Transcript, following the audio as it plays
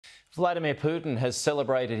Vladimir Putin has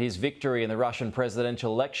celebrated his victory in the Russian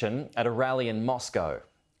presidential election at a rally in Moscow.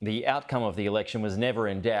 The outcome of the election was never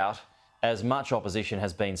in doubt, as much opposition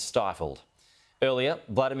has been stifled. Earlier,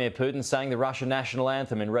 Vladimir Putin sang the Russian national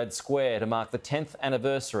anthem in Red Square to mark the 10th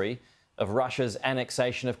anniversary of Russia's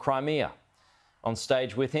annexation of Crimea. On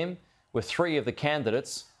stage with him were three of the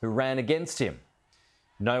candidates who ran against him.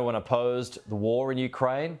 No one opposed the war in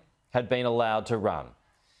Ukraine had been allowed to run.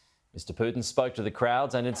 Mr. Putin spoke to the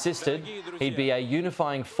crowds and insisted he'd be a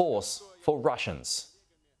unifying force for Russians.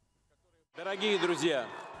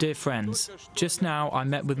 Dear friends, just now I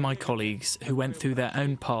met with my colleagues who went through their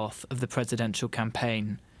own path of the presidential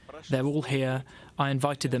campaign. They're all here. I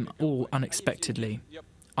invited them all unexpectedly.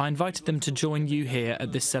 I invited them to join you here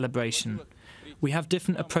at this celebration. We have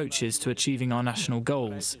different approaches to achieving our national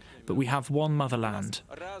goals, but we have one motherland.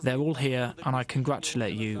 They're all here and I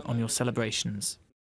congratulate you on your celebrations.